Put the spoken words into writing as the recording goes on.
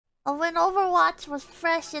When Overwatch was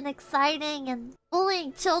fresh and exciting and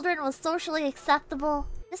bullying children was socially acceptable.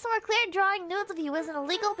 Just so we're clear, drawing nudes of you isn't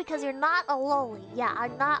illegal because you're not a loli. Yeah,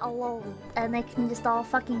 I'm not a loli. And they can just all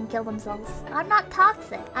fucking kill themselves. I'm not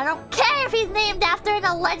toxic. I don't care if he's named after an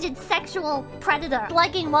alleged sexual predator.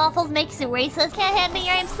 Liking waffles makes you racist. Can't hand me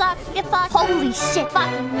your name sucks. Get fucked. Holy shit.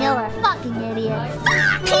 Fucking Miller. Fucking idiot.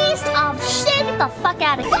 Fuck! Piece of shit. Get the fuck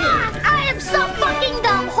out of here. Fuck! I am so fucking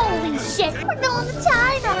dumb. Holy shit. We're going to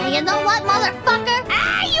China. And you know what, motherfucker?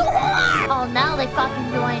 Ah, you whore! Oh, now they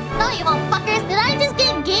fucking join. No, you motherfuckers. Did I just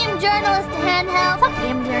get game journalist handheld? Fuck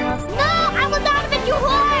game journalist. No, I was out of it, you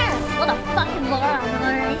whore! What a fucking lure I'm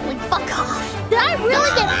wearing. Like, fuck off. Did I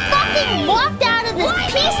really get fucking walked out of this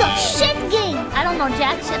piece of shit game? I don't know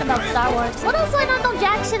jack shit about Star Wars. What else do I not know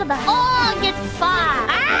jack shit about? Oh, get fired.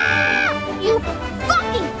 Ah! You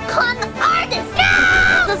fucking con artist! No!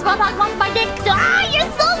 This is what I want my dick. Ah, you're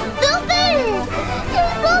so stupid!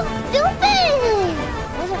 You're so stupid!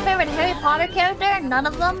 What's your favorite Harry Potter character? None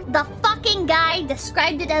of them. The fucking guy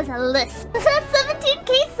described it as a lisp. Is that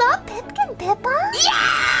 17k sub? Pipkin Pippa?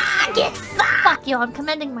 Yeah! Get fucked! Fuck you, I'm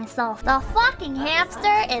commending myself. The fucking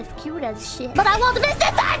hamster is cute as shit. But I won't miss this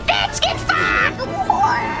time, bitch! Get fucked!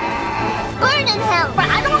 Burn in hell! Bro,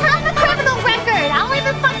 I don't have a criminal record! I don't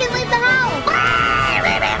even fucking leave the house!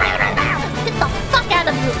 Get the fuck out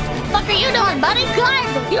of here! What the fuck are you doing, buddy?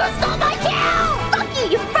 Garbage! You stole my kill! Fuck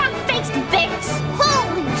you, you frog-faced bitch!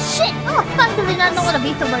 Holy shit! How the fuck do they not know what a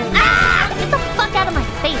beat word is? Ah! Get the fuck out of my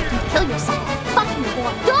face and kill yourself. Fucking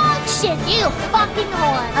whore. Dog shit, you fucking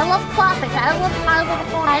whore. I love clapping. I love my little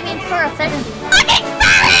whore. I mean fur affinity. Fucking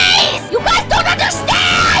furries! You guys don't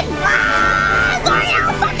understand! Ah! Sorry,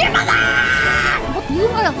 I'll fuck your mother! Look, you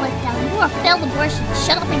are a letdown. You are a failed abortion.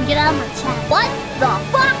 Shut up and get out of my chat. What the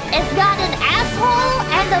fuck? It's got an asshole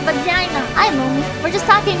and a vagina. Hi, Muumi. We're just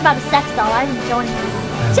talking about a sex doll. I'm joining you.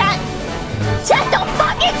 Chat! Chat, don't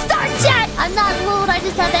fucking start chat! I'm not lewd, I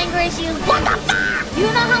just have anger issues. What the fuck? You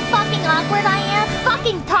know how fucking awkward I am?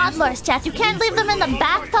 Fucking toddlers, chat. You can't leave them in the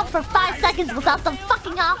bathtub for 5 seconds without them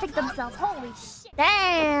fucking offing themselves. Holy shit.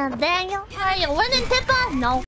 Damn, Daniel. Are you winning, Pippa? No.